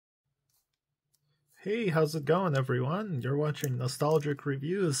Hey, how's it going, everyone? You're watching Nostalgic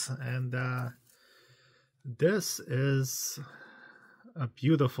Reviews, and this is a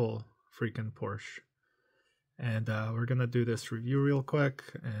beautiful freaking Porsche. And we're gonna do this review real quick,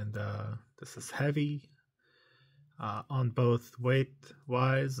 and this is heavy on both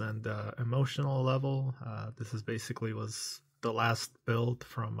weight-wise and emotional level. This is basically was the last build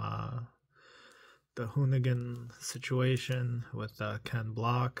from the Hoonigan situation with Ken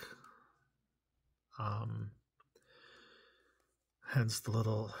Block. Hence the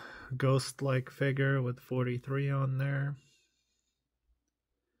little ghost-like figure with 43 on there.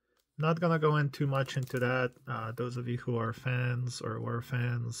 Not gonna go in too much into that. Those of you who are fans or were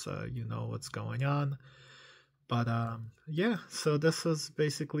fans, you know what's going on. But yeah, so this is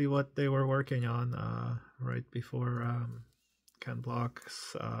basically what they were working on right before Ken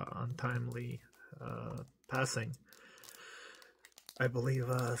Block's untimely passing. I believe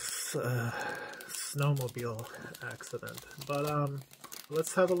a snowmobile accident. But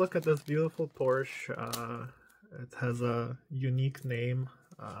let's have a look at this beautiful Porsche. It has a unique name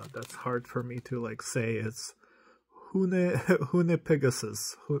that's hard for me to say. It's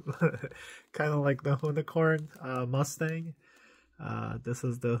hoonipigasus, kind of like the unicorn Mustang. This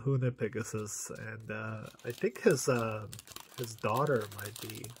is the hoonipigasus, and I think his daughter might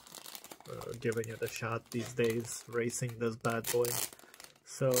be giving it a shot these days, racing this bad boy.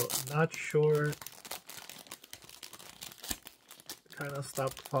 So not sure. Kind of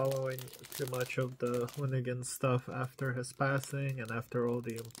stopped following too much of the Hoonigan stuff after his passing, and after all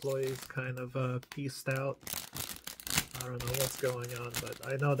the employees kind of pieced out. I don't know what's going on, but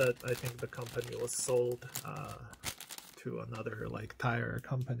I know that I think the company was sold to another tire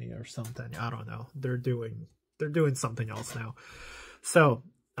company or something. I don't know. They're doing something else now. So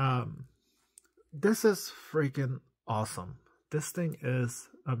this is freaking awesome. This thing is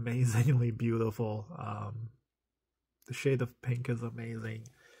amazingly beautiful. The shade of pink is amazing.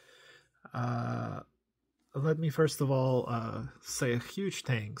 Let me first of all say a huge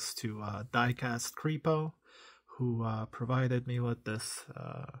thanks to Diecast Creepo, who provided me with this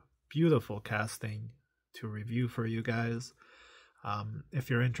beautiful casting to review for you guys. If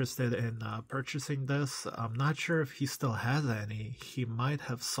you're interested in purchasing this, I'm not sure if he still has any. He might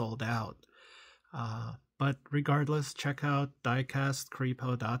have sold out. But regardless, check out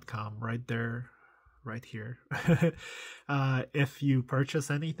diecastcreepo.com right there, right here. If you purchase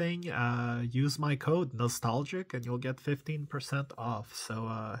anything, use my code nostalgic and you'll get 15% off.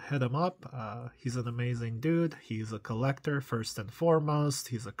 So hit him up. He's an amazing dude. He's a collector first and foremost.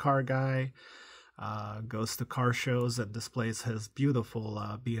 He's a car guy. Goes to car shows and displays his beautiful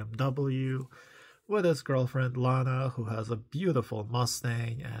BMW with his girlfriend Lana, who has a beautiful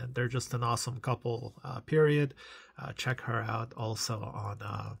Mustang, and they're just an awesome couple, period. Check her out also on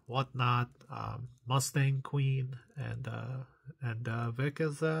Whatnot, Mustang Queen, and Vic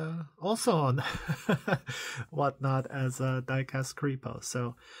is also on Whatnot as Diecast Creepo.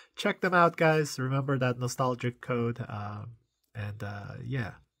 So check them out, guys. Remember that nostalgic code, and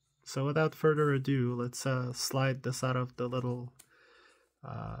yeah. So without further ado, let's slide this out of the little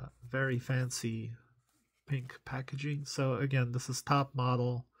very fancy pink packaging. So again, this is top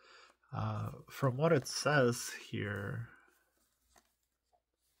model. From what it says here,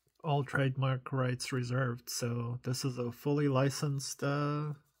 all trademark rights reserved. So this is a fully licensed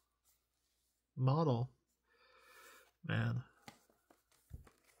model. Man,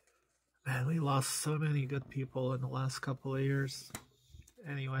 we lost so many good people in the last couple of years.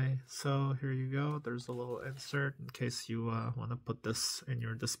 Anyway, so here you go. There's a little insert in case you want to put this in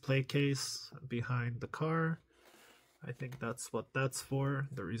your display case behind the car. I think that's what that's for,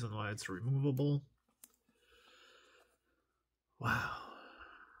 the reason why it's removable. Wow.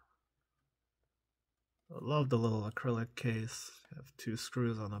 I love the little acrylic case. You have 2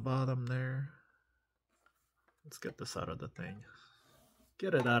 screws on the bottom there. Let's get this out of the thing.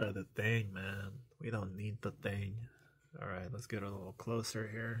 Get it out of the thing, man. We don't need the thing. Alright, let's get a little closer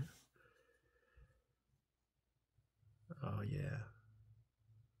here. Oh, yeah.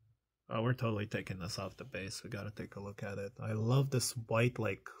 Oh, we're totally taking this off the base. We gotta take a look at it. I love this white,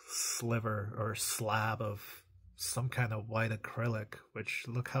 sliver or slab of some kind of white acrylic, which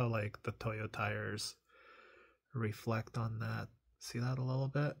look how, the Toyo tires reflect on that. See that a little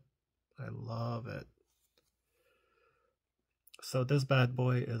bit? I love it. So this bad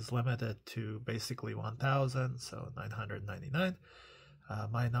boy is limited to basically 1,000, so 999.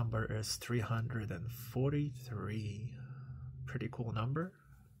 My number is 343. Pretty cool number.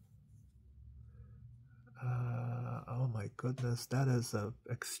 Oh my goodness, that is a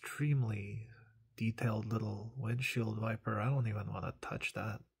extremely detailed little windshield wiper. I don't even want to touch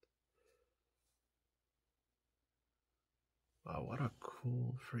that. Wow, what a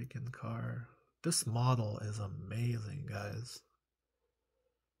cool freaking car. This model is amazing, guys.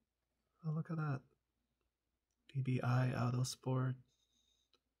 Oh, look at that. PBI Autosport.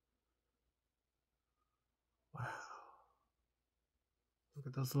 Wow. Look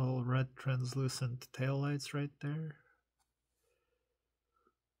at those little red translucent taillights right there.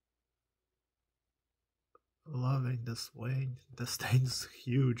 Loving this wing. This thing's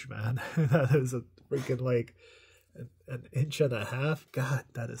huge, man. That is a freaking like an inch and a half. God,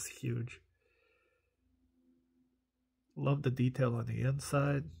 that is huge. Love the detail on the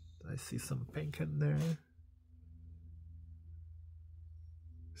inside. I see some pink in there.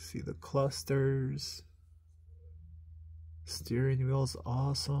 See the clusters. Steering wheel's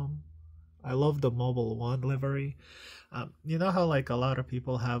awesome. I love the Mobil 1 livery. You know how like a lot of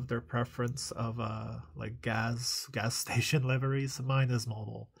people have their preference of like gas station liveries? Mine is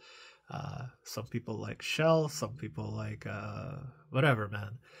Mobil. Some people like Shell, some people like whatever,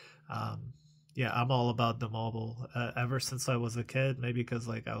 man. Yeah, I'm all about the Mobil. Ever since I was a kid, maybe because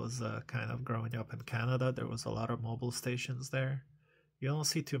like I was kind of growing up in Canada, there was a lot of Mobil stations there. You don't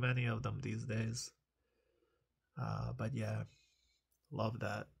see too many of them these days. But yeah, love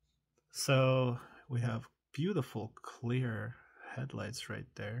that. So we have beautiful clear headlights right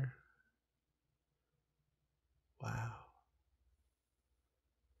there. Wow.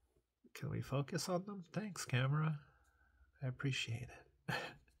 Can we focus on them? Thanks, camera. I appreciate it.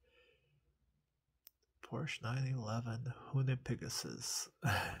 Porsche 911 hoonipigasus.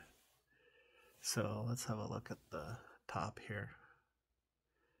 So let's have a look at the top here.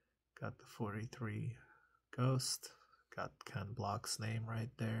 Got the 43 Ghost. Got Ken Block's name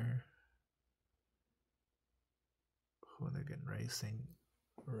right there. Hoonigan Racing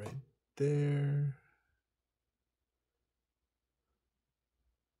right there.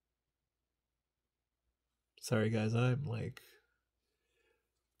 Sorry guys, I'm like,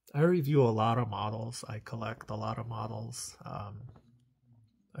 I review a lot of models. I collect a lot of models. I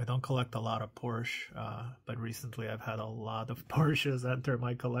don't collect a lot of Porsche, but recently I've had a lot of Porsches enter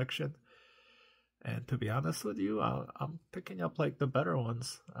my collection. And to be honest with you, I'm picking up like the better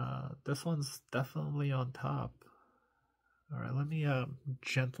ones. This one's definitely on top. All right, let me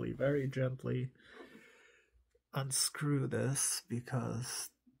gently, very gently unscrew this, because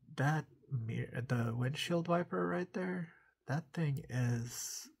that mirror, the windshield wiper right there, that thing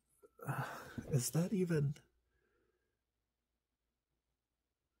is that even,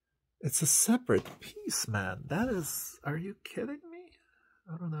 it's a separate piece, man. That is, are you kidding me?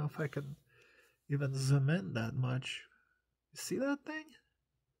 I don't know if I can even zoom in that much. You see that thing?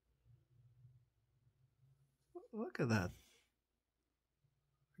 Look at that.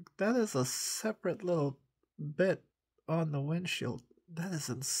 That is a separate little bit on the windshield. That is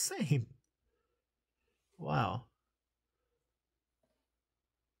insane. Wow.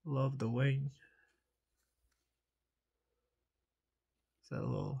 Love the wing. Is that a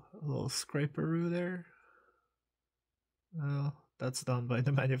little scraperoo there? Well, that's done by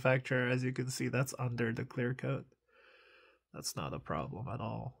the manufacturer. As you can see, that's under the clear coat. That's not a problem at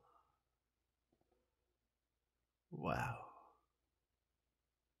all. Wow.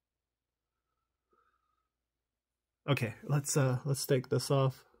 Okay, let's take this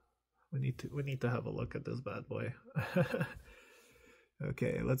off. We need to have a look at this bad boy.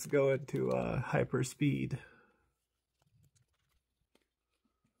 Okay, let's go into hyperspeed.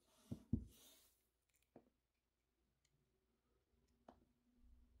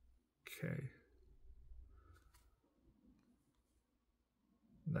 Okay.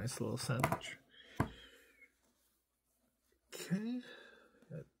 Nice little sandwich. Okay,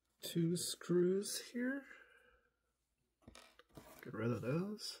 got 2 screws here. Get rid of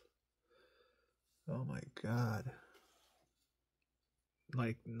those. Oh my god.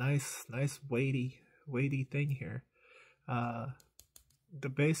 Like nice weighty thing here. The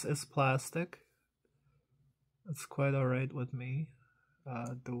base is plastic. That's quite alright with me.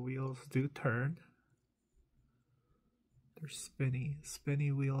 The wheels do turn. They're spinny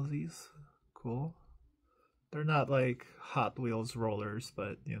wheelsies. Cool. They're not like Hot Wheels rollers,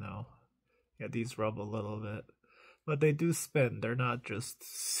 but you know, yeah, these rub a little bit. But they do spin. They're not just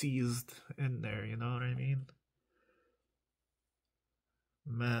seized in there, you know what I mean?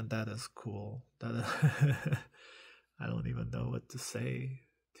 Man, that is cool. That is I don't even know what to say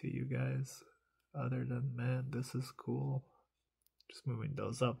to you guys other than, man, this is cool. Just moving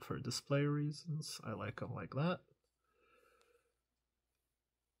those up for display reasons. I like them like that.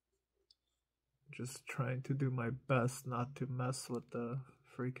 Just trying to do my best not to mess with the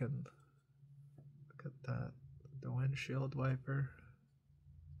freaking, look at that, the windshield wiper.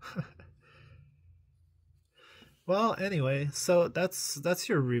 Well, anyway, so that's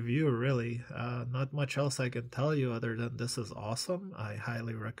your review, really. Not much else I can tell you other than this is awesome. I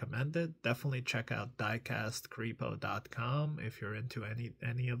highly recommend it. Definitely check out diecastcreepo.com if you're into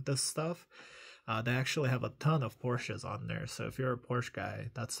any of this stuff. They actually have a ton of Porsches on there, so if you're a Porsche guy,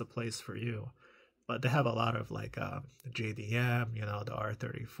 that's the place for you. But they have a lot of like JDM, you know, the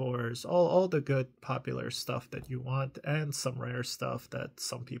R34s, all the good popular stuff that you want, and some rare stuff that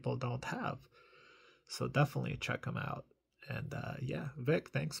some people don't have. So definitely check them out. And yeah,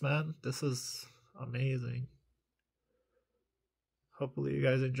 Vic, thanks, man. This is amazing. Hopefully you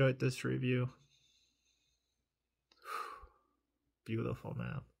guys enjoyed this review. Beautiful,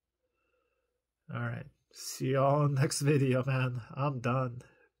 man. All right. See y'all next video, man. I'm done.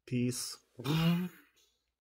 Peace.